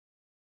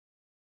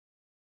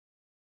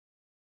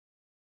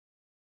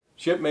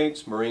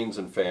Shipmates, Marines,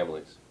 and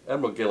families,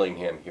 Admiral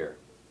Gillingham here.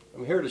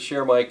 I'm here to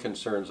share my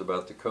concerns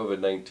about the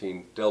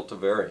COVID-19 Delta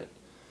variant.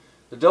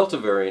 The Delta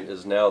variant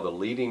is now the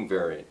leading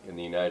variant in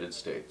the United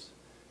States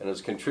and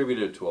has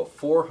contributed to a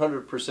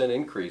 400%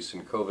 increase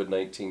in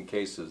COVID-19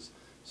 cases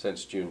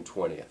since June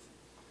 20th.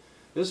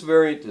 This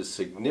variant is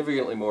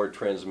significantly more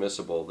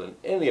transmissible than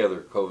any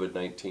other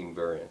COVID-19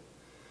 variant.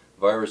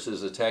 The virus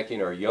is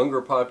attacking our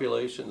younger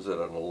populations at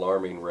an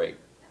alarming rate.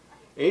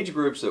 Age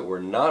groups that were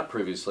not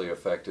previously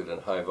affected in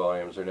high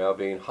volumes are now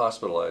being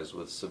hospitalized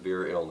with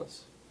severe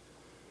illness.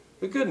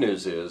 The good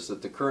news is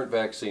that the current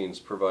vaccines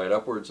provide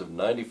upwards of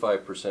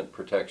 95%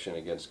 protection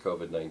against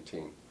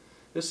COVID-19.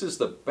 This is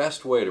the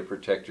best way to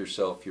protect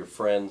yourself, your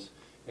friends,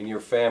 and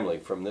your family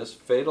from this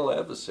fatal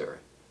adversary.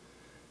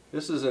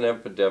 This is an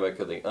epidemic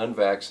of the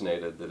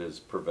unvaccinated that is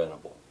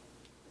preventable.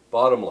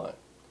 Bottom line,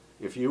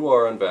 if you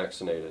are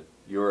unvaccinated,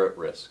 you're at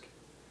risk.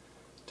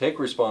 Take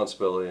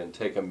responsibility and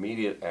take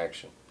immediate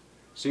action.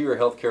 See your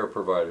healthcare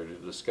provider to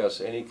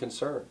discuss any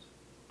concerns.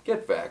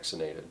 Get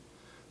vaccinated.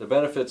 The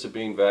benefits of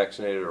being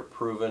vaccinated are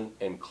proven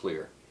and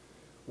clear.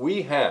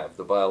 We have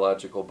the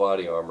biological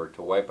body armor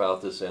to wipe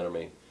out this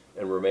enemy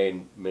and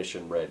remain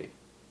mission ready.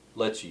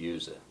 Let's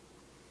use it.